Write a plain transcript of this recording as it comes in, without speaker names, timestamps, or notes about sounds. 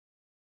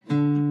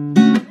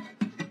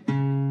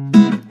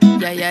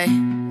Yeah, yeah.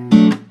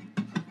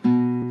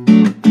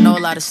 I know a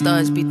lot of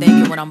studs be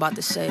thinking what I'm about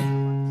to say.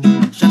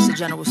 It's just a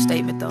general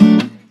statement though.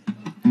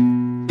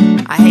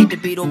 I hate to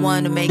be the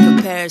one to make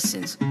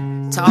comparisons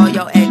to all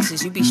your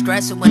exes. You be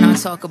stressing when I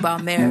talk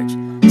about marriage.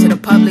 To the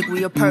public,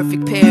 we a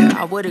perfect pair,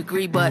 I would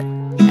agree, but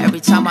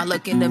every time I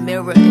look in the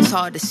mirror, it's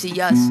hard to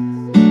see us.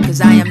 Cause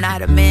I am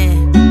not a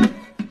man,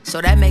 so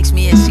that makes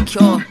me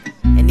insecure.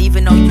 And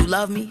even though you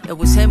love me, it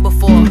was him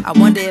before. I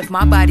wonder if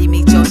my body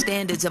meets your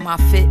standards. Am I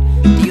fit?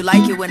 Do you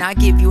like it when I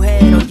give you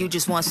head, or you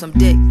just want some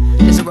dick?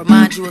 Does it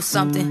remind you of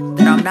something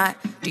that I'm not?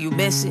 Do you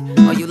miss it?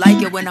 Or you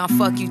like it when I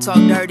fuck you, talk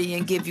dirty,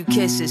 and give you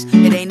kisses?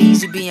 It ain't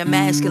easy being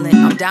masculine,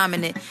 I'm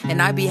dominant.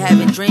 And I be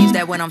having dreams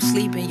that when I'm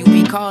sleeping, you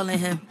be calling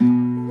him.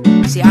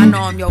 See, I know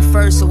I'm your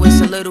first, so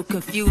it's a little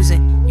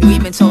confusing. You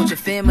even told your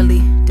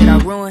family, did I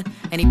ruin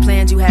any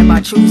plans you had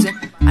by choosing?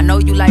 I know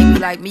you like me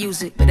like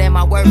music, but am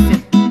I worth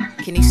it?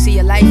 Can you see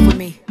a life with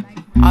me?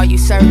 Are you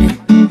certain?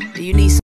 Do you need